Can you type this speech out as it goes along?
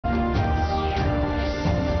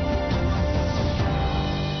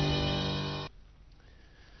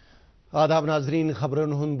आदाब नाजरीन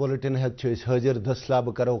खबरन हुन बुलेटिन हाजिर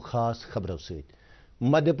दसलाब करो खास खबरों से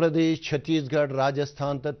मध्य प्रदेश छत्तीसगढ़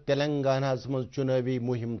राजस्थान तो तेलंगाना मज चुनावी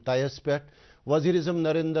मुहिम तयस पे वजीर-ए-आज़म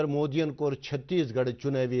नरेंद्र मोदियन कोर छत्तीसगढ़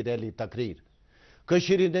चुनावी रैली तकरीर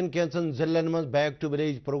कशीर हिंदन कैंसन जिलन मज बैक टू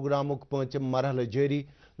विलेज प्रोग्राम पंचम मरहल जारी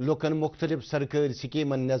लुकन मुख्तलिफ सरकारी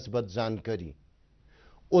स्कीमन नस्बत जानकारी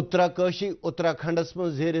उत्तराखंडस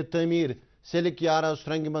मज जेर तमीर सिलिक यारा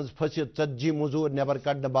सुरंग मज फसित 40 मजूर नबर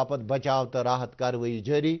कड़ने बापत बचाव तो राहत कार्रवाई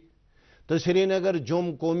जारी तो श्रीनगर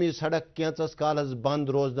जुम कौमी सड़क कैंचस कालस बंद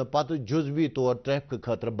रोजन पत जुजवी तौर ट्रैफिक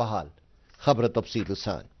खतर बहाल खबर तफसील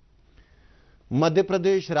सान मध्य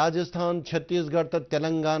प्रदेश राजस्थान छत्तीसगढ़ तो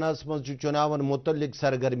तेलंगाना मज चुनावन मुतलिक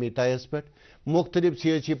सरगर्मी तयस पे मुख्तलिफ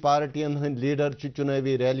सियासी पार्टियन हंद लीडर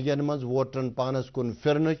चुनावी रैलियन मज वोटरन पानस कुन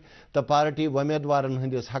फिरन तो पार्टी उम्मीदवारन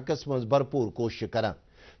हंदिस हकस मज भरपूर कोशिश करान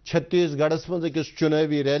छत्तीसगढ़ मज अकिस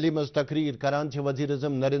चुनावी रैली मज तकरीर करान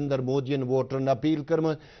वजीर-ए-आज़म नरेंद्र मोदियन वोटरन अपील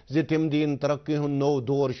कर्म तिम दीन तरक्की हुंद नो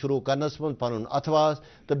दौर शुरू करनस मज पनुन अथवास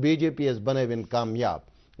तो बीजेपी यस बनविन कामयाब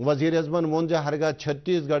वजीर-ए-आज़मन वोन हरगा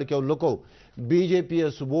छत्तीसगढ़ के लुको बीजेपी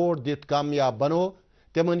यस वोट दित कामयाब बनो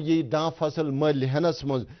तिमन यी दां फसल मल हेनस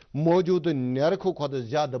मज मौजूद नरखु खुद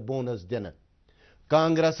ज्यादा बोनस दिन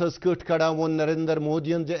कांग्रेस कट कड़ा वोन नरेंद्र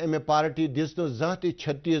मोदियन अमे पार्टी दिस जह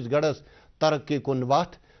छत्तीसगढ़स तरक्की कुन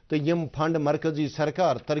वत तो यम फंड मरकजी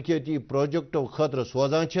सरकार तरक्याती प्रोजेक्टों खतर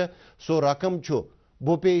सोजान सो रकम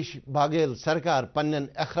भूपेश बाघेल सरकार पन्न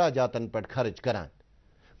अखराजातन पे खर्च करान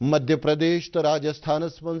मध्य प्रदेश तो राजस्थान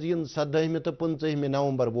मज 17 तो 15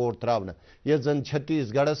 नवंबर वोट त्रावन ये जन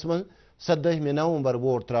छत्तीसगढ़ मज 17 नवंबर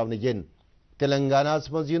वोट त्रावन इन तेलंगाना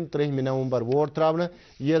मज 13 नवंबर वोट त्रावन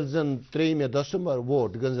ये जन 3 दिसंबर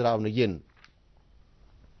वोट गंजरावन इन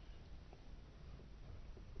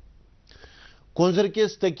कुंजर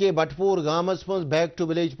किस तके बटपूर गामस मज बैक टू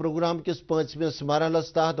विलेज प्रोग्राम किस 5वें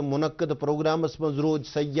मरहलस तहत मुनक्कद प्रोग्रामस मज रोज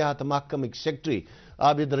सयाहत महकमक सेक्रेटरी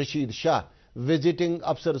आबिद रशीद शाह विजिटिंग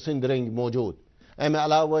अफसर सिंध रंग मौजूद अमे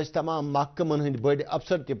अलावा तमाम महकमन हंद बड़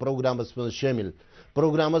अफसर ते प्रोग्रामस मज शामिल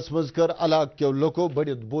प्रोग्रामस मज कर अलाक के लोको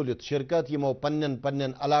बड़ित बोलित शिरकत यमो पन्न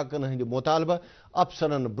पन्न अलाकन हंद मुतालबा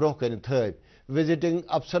अफसरन ब्रोह कन थव विजिटिंग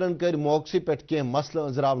अफसरन कर मौके पे कह मसल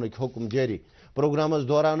अंजरावन हुक्म जारी प्रोग्रामस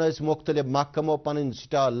दौरान मुख्तलिफ महकमों पन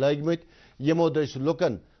स्टाल लगमत यमो दस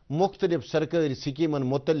लुकन मुख्तलिफ सरकारी स्कीमन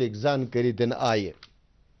मुतलिक जानकारी दिन आये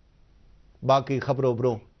बाकी खबरों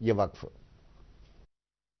ब्रोह ये वक्फ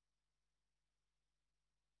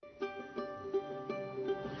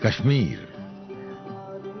कश्मीर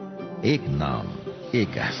एक नाम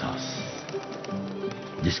एक एहसास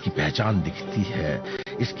जिसकी पहचान दिखती है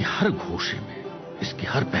इसके हर घोषे में इसके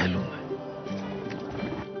हर पहलू में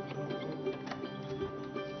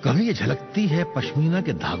कभी ये झलकती है पश्मीना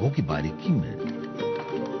के धागों की बारीकी में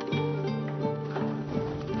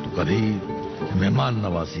तो कभी मेहमान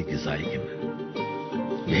नवाजी के जायके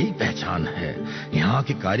में यही पहचान है यहां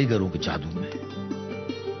के कारीगरों के जादू में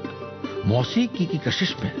मौसीकी की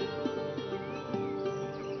कशिश में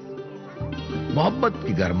मोहब्बत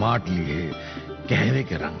की गरमाट लिए कहवे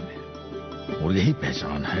के रंग में और यही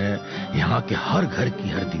पहचान है यहां के हर घर की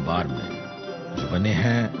हर दीवार में जो बने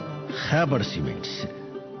हैं खैबर सीमेंट से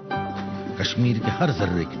कश्मीर के हर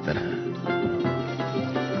जर्रे की तरह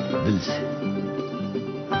दिल से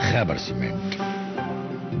खैबर सीमेंट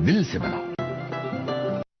दिल से बनाओ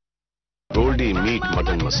गोल्डी मीट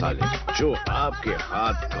मटन मसाले जो आपके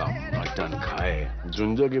हाथ का मटन खाए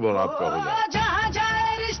जिंदगी भर आपका हो जाए जहां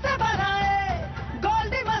जाए रिश्ते बनाए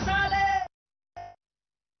गोल्डी मसाले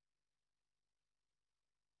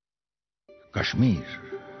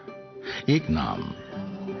कश्मीर एक नाम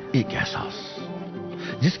एक एहसास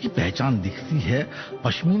जिसकी पहचान दिखती है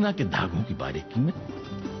पश्मीना के धागों की बारीकी में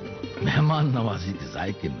मेहमान नवाजी के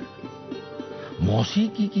जायके में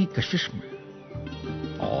मौसीकी की कशिश में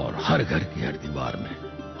और हर घर की हर दीवार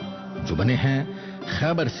में जो बने हैं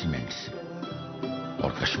खैबर सीमेंट से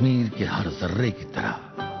और कश्मीर के हर जर्रे की तरह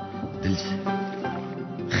दिल से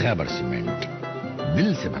खैबर सीमेंट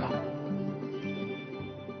दिल से बनाओ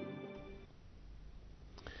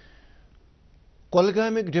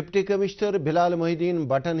कोलगामिक deputy commissioner Bilal Mohideen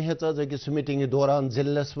button हेच अकिस मीटिंग दौरान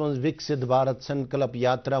जिलस मज विकसित भारत संकल्प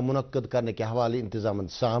यात्रा मुनक्कद करने के हवाले इंतजाम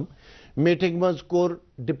साम मीटिंग मज कोर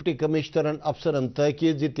डिप्टी कमिश्नरन अफसरन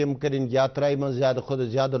तकीद तिम करिन यात्राई मज ज्यादा खुद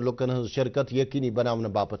ज्यादा लुकन हज शिरकत यकीनी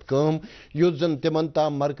बनावन बापत कम युत जन तिमन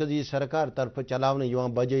ताम मरकजी सरकार तरफ चलावन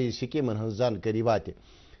यवान बजई स्कीमन हज जानकारी वात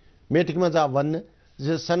मीटिंग मज आव वन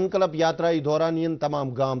संकल्प यात्राई दौरान इन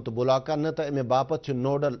तमाम गाम तो बुला कर तो अमे बापत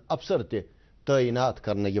नोडल अफसर तैनात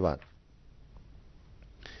करने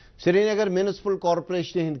سری نگر میونسپل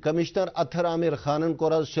کارپوریشن ہند کمشنر اطہر عامر خانن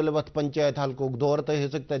کور آز شلوت پنچایت حلقک دور تو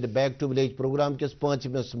ہیچک تت بیک ٹو ولیج پروگرام کس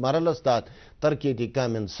 5مس مرحلس تحت ترقیتی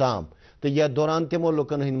کامین سام تو یتھ دوران تمو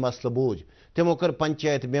لکن ہند مسلہ بوجھ تمو کر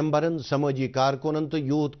پنچایت ممبرن سماجی کارکنن تو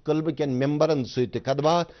یوتھ کلب کن ممبرن ست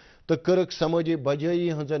خطبات تو کرک سماجی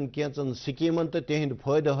بجائی ہزن کینچن سکیمن تو تہند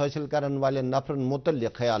فائدہ حاصل کرن والے نفرن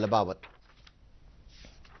متعلق خیال باوت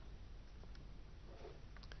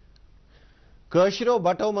کاشرو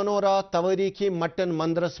بٹو منورا توریخی مٹن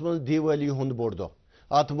مندرس من دیوالی ہند بوڑ دہ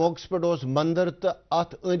ات موقع پہ مندر تو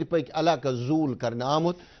ات اند پک علاقہ زول کرنے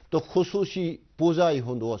آمت تو خصوصی پوزائی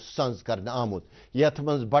ہند سنز کرنے آمت یت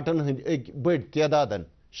من بٹن ہند اک بڑ تعدادن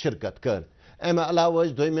شرکت کر امہ علاوہ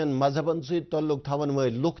دومین مذہبن ست تعلق تھون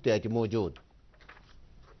ول لوک تہ موجود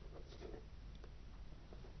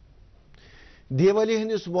دیوالی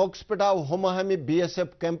ہندس موقع پہ آو ہمہ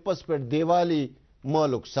BSF کیمپس پہ دیوالی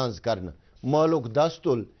مالک سنز کرنے مالک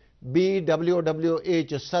دستل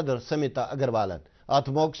BWWH صدر سمیتا اگروالن ات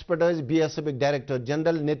موقع پہ BSF director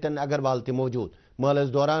general Nitin Agarwal تہ موجود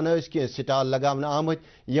مالس دوران کی سٹال لگانے آمت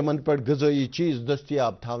یمن پہ غذائی چیز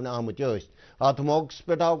دستیاب تھونے آمت ات موقع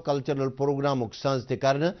پہ آو کلچرل پروگرامک سنز تہ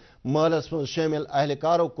کرنے مالس من شامل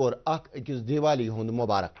اہلکارو کور اخ اکس دیوالی ہند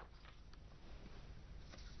مبارک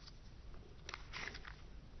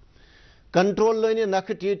کنٹرول لٲنہِ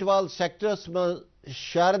نکھٕ ٹیٹوال سیکٹرس من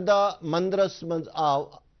شاردا مندرس من آو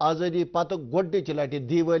آزادی پتہ گۄڈنِچ لٹہِ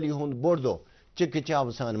دیوالی ہُنٛد بوٚڑ دۄہ چِکہٕ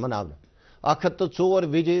چاو سان مناونہٕ 104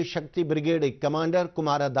 وجے شکتی بریگیڈٕکۍ کمانڈر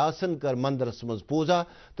کمارا داسن کر مندرس من پوزا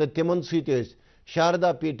تو تمن ستۍ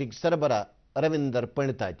شاردا پیٹٕکۍ سربراہ رویندر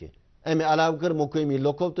پنڈتا تہِ امہِ علاوٕ کر مقٲمی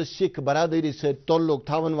لوکو تو سکھ برادری سۭتۍ تعلق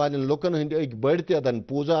تھاون والٮ۪ن لُکن ہٕنٛدۍ أکۍ بٔڑۍ تعداد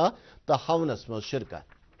پوزا تو ہونس من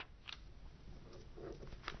شرکت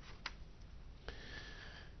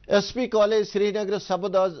SP کالج سری نگر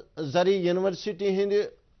سپد آز زرعی یونیورسٹی ہند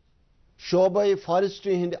شعبہ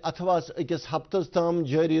فارسٹری ہند اتھواس اکس ہفتس تام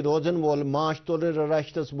جاری روزن وول ماش تولر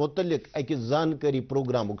رشتس متعلق اکس زانکاری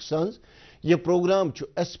پروگرامک سنز یہ پروگرام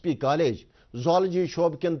SP کالج زالجی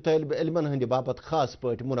شعبہ کن طالب علمن ہند باپت خاص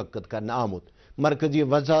پٲٹھۍ منعقد کرنے آمت مرکزی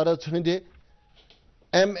وزارت ہند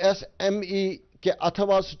MSME کے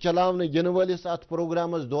اتھواس چلاونے ین ولس ات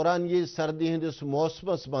پروگرامس دوران یہ سردی ہندس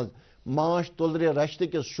موسمس من ماش تولر رشتہ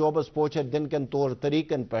کس شعبس پوچھر دن کن طور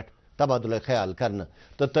طریقن پہ تبادلہ خیال کرنا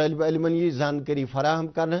تو طالب علمن یہ جانکاری فراہم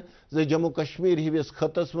کرنا زِ جموں کشمیر ہیوس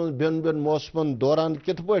خطس من بین بین موسمن دوران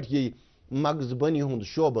کت پہ یہ مغز بنی ہند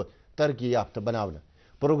شعبہ ترقی یافتہ بناونا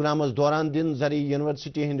پروگرامس دوران دن زرعی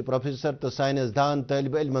یونیورسٹی ہند پروفیسر تو سائنس دان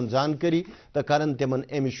طالب علمن جانکاری تو کرن تمن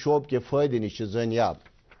امہ شعبہ کے فائدہ نش زانیاب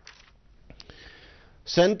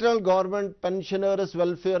سینٹرل گورنمنٹ پینشنرس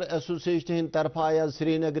ویلفیئر ایسوسیشن ہند طرف آیا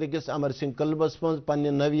سری نگر کس امر سنگھ کلبس من پنہ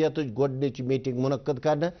نوعیت گۄڈنِچ میٹنگ منعقد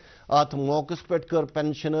کرنے ات موقع پہ کر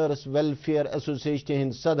پینشنرس ویلفیئر ایسوسیشن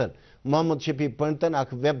ہند صدر محمد شفیع پنڈتن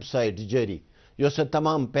اخ ویب سائٹ جاری یس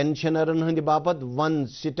تمام پینشنرن ہند باپت ون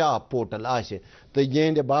سٹاپ پورٹل آسہ تو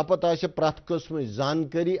یہند باپت آسہ پرٛٮ۪تھ قسم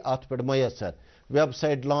زانکاری ات پہ میسر ویب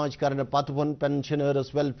سائٹ لانچ کرنے پتہ ون پینشنرس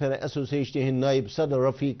ویلفیئر ایسوسیشن ہند نائب صدر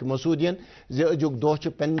رفیق مسعودین زِ أزیُک دۄہ چھُ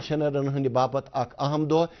پینشنرن ہند باپت اخ اہم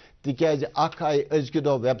دۄہ تِکیازِ اخ آیہِ أزکہِ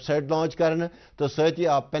دۄہ ویب سائٹ لانچ کرنے تو سۭتی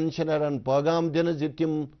آو پینشنرن پیغام دِنہٕ زِ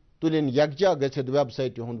تِم تُلِن یکجا گژھِتھ ویب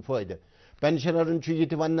سائٹہِ ہُنٛد فٲیدٕ پینشنرن چھُ یہِ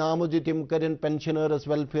تہِ وننہٕ آمُت زِ تِم کٔرِن پینشنرس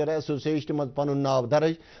ویلفیئر ایسوسیشن منٛز پنُن ناو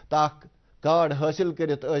درج تہٕ اکھ کارڈ حٲصِل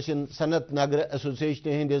کٔرِتھ ٲسِن صنعت نگر ایسوسیشن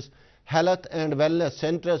ہندس ہیلتھ اینڈ ویلنس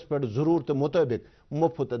سینٹرس پہ ضرورت مطابق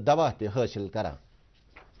مفت دوا تہ حاصل کران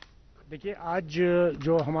دیکھیے آج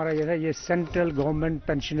جو ہمارا یہ ہے یہ سینٹرل گورنمنٹ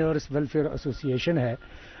پینشنرس ویلفیئر ایسوسیشن ہے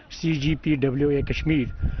CGPWA کشمیر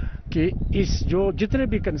کہ اس جو جتنے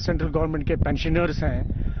بھی سینٹرل گورنمنٹ کے پینشنرس ہیں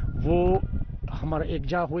وہ ہمارا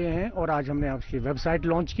ایکجا ہوئے ہیں اور آج ہم نے آپ کی ویب سائٹ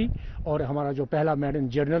لانچ کی اور ہمارا جو پہلا میڈن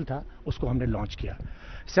جرنل تھا اس کو ہم نے لانچ کیا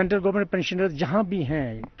سینٹرل گورنمنٹ پینشنرز جہاں بھی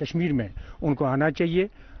ہیں کشمیر میں ان کو آنا چاہیے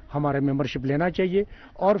ہمارے ممبرشپ لینا چاہیے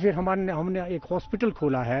اور پھر ہم نے ایک ہاسپٹل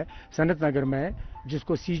کھولا ہے صنعت نگر میں جس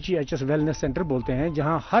کو CGHS ویلنس سینٹر بولتے ہیں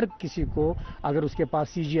جہاں ہر کسی کو اگر اس کے پاس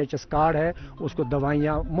CGHS کارڈ ہے اس کو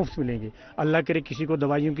دوائیاں مفت ملیں گی اللہ کرے کسی کو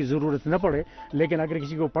دوائیوں کی ضرورت نہ پڑے لیکن اگر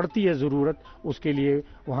کسی کو پڑتی ہے ضرورت اس کے لیے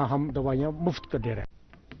وہاں ہم دوائیاں مفت کر دے رہے ہیں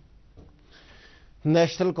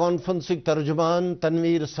نیشنل کانفرنس ترجمان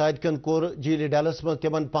تنویر صادقن کور جیل ڈیلس من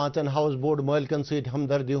تمن 5 ہاؤس بورڈ مالکن ست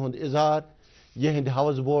ہمدردی ہند اظہار یہند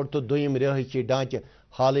ہاؤس بورڈ تو دویم رہائشی ڈانچہ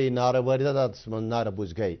حالی نارہ واردات من نارہ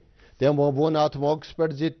بوز گئی تمو وون ات موقع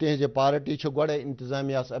پہ تہذ پارٹی گوڑے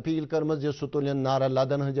انتظامیہ اپیل کرم سہ تلن نعرہ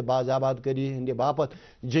لدن ہز باز آباد کری ہند باپت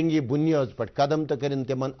جنگی بنیاد پہ قدم تو کرن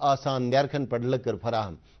تمن آسان نیرخن پہ لکر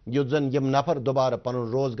فراہم یت زن یم نفر دوبارہ پن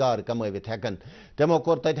روزگار کموت ہیکن تمو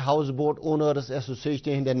کور تت ہاؤس بوٹ اونرز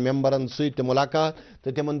ایسوسیشن ہندین ممبرن ست ملاقات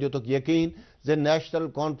تو تمن دتک یقین ز نیشنل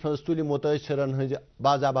کانفرنس تل متاثرن ہز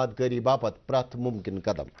باز آباد کری باپت پرت ممکن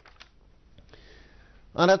قدم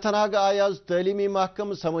اننت ناگ آئی آز تعلیمی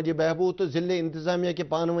محکمہ سماجی بہبود تو ضلع انتظامیہ کے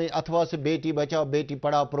پانوئی اتھوا سے بیٹی بچاؤ بیٹی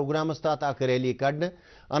پڑھاؤ پروگرامس تحت اخ rally کڑنے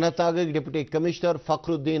Anant Nag deputy commissioner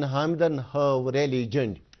فخر الدین حامدن ہو ریلی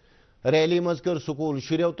جنڈ ریلی مز کر سکول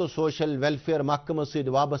شریو تو سوشل ویلفیئر محکمہ ست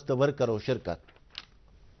وابستہ ورکرو شرکت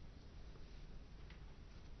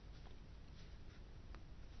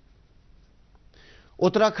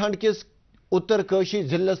اتراکھنڈ کس اتر کشی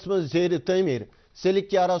ضلع من زیر تعمیر سلک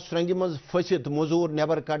کیارا سرنگ مز پھست مزور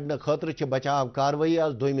نبر کڑنے خاطر بچاؤ کاروی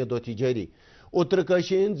آز دویمہ دہ جاری اتر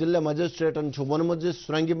کشی ہند ضلع مجسٹریٹن وونمت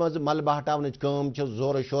سرنگ مز ملبہ ہٹاونچ کام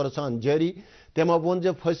زور شور سان جاری تمو وون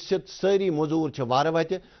پھست ساری مزور وار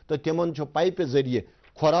وتہ تو تمن پائپہ ذریعہ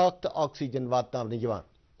خوراک تو آکسیجن واتن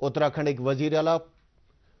اتراکھنڈ وزیر اعلیٰ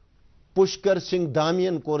پشکر سنگھ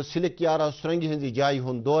دامین کور سلک کیارا سرنگ ہز جائے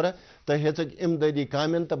ہند دورہ تو ہیچک امدادی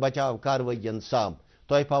کامین تو بچاؤ کاروین سام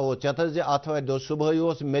تہ پاو چتر اتوار دہ صبح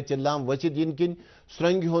میچ لام ورتھ ین کن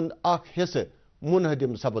سرنگ ہند اخ حصہ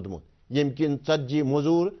منہدم سپدمت یم کن 40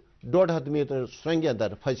 مزور 150 میٹر سرنگ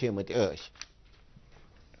اندر پھسیمت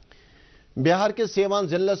بہار کے سیوان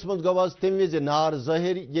ضلع من گو آز تم وز نار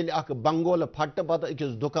ظاہر یل اخ بنگول پھٹ پتہ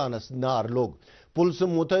اکس دکانس نار لوگ پلس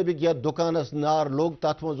مطابق یہ دکانس نار لوگ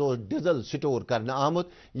تت مز ڈیزل سٹور کرنے آمت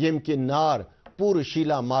یم کن نار پور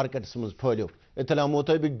شیلا مارکیٹس مز پھلیو اطلاع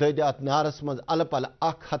مطابق دد ات نارس مز ال پل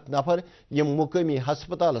 100 نفر یم مقامی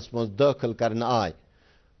ہسپتالس مز داخل کرنے آئے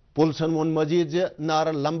پلسن وون مزید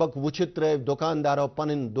نار لمبک وچھت ترو دکاندارو پن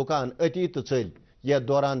دکان اتی تو ژل یتھ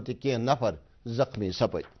دوران تہ کینٛہہ نفر زخمی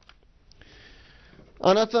سپدۍ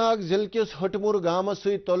اننت ناگ ضلع کس ہٹمور گامس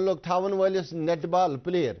ست تعلق تھاون ولس نیٹ بال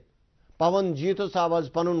پلیئر پون جیتس آو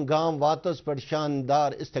آز پن گام واتس پہ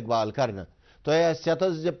شاندار استقبال کرنے تہ آس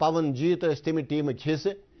پون جیت تمہ ٹیمک حصہ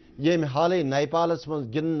یم حالے نیپالس مز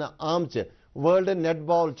گندنہ آمچ ورلڈ نیٹ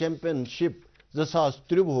بال چیمپئن شپ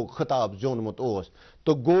 2023 خطاب زونمت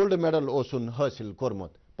تو گولڈ میڈل اوسن حاصل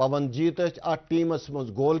کورمت پون جیت ات ٹیمس مز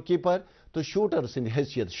گول کیپر تو شوٹر سند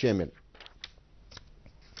حیثیت شامل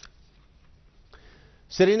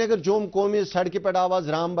سری نگر جوم قومی سڑکہ پہ آواز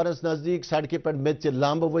رام بنس نزدیک سڑکہ پہ میچ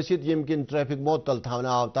لمب ورتھ یم کن ٹریفک معطل تھونے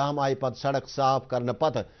آو تاہم آئی پتہ سڑک صاف کرنے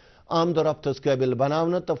پتہ آمد و رفتس قابل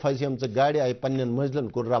بناونہ تو پھسیمچ گاڑی آئی پنن منزلن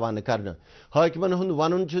کن روانہ کرنے حاکمن ہند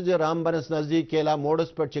ون رام بنس نزدیک کیلا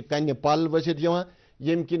موڑس پہ کنہ پل ورتھ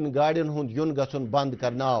یم کن گاڑین ہند یون گھن بند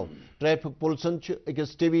کرنے آو ٹریفک پلسن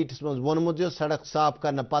اکس ٹویٹس مز وونمت سڑک صاف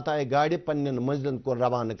کرنے پتہ آئی گاڑی پنن منزلن کن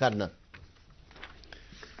روانہ کرنے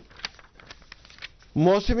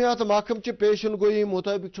موسمیات محکمہ چہ پیشن گوئی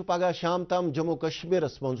مطابق پگہ شام تام جموں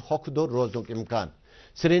کشمیرس مز ہوکھ دور روزنک امکان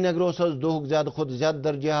سری نگر دہک زیادہ کھت زیادہ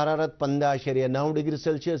درجہ حرارت 15.9 ڈگری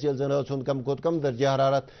سیلسیس یل زن رات کم کھت کم درجہ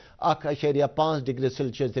حرارت 1.5 ڈگری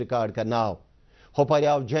سیلسیس ریکارڈ کرنا آو ہوپر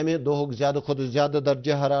آو جمع دہک زیادہ کھت زیادہ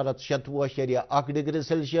درجہ حرارت 26.1 ڈگری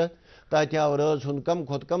سیلسیس تت آو رات کم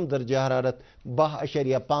کھت کم درجہ حرارت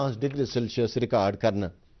 12.5 ڈگری سیلسیس ریکارڈ کرنا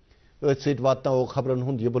ست واتنو خبرن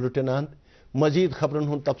ہند یہ بلٹن اند مزید خبرن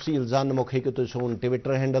ہند تفصیل زان مک ہیکو تھی سون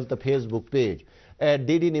ٹویٹر ہینڈل تو فیس بک پیج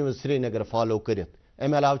 @DD News سری نگر فالو کرت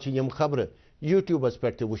امہ علاوہ یم خبر یوٹیوبس پہ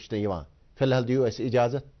تہ وچھنے فی الحال دیو اس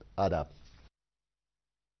اجازت آداب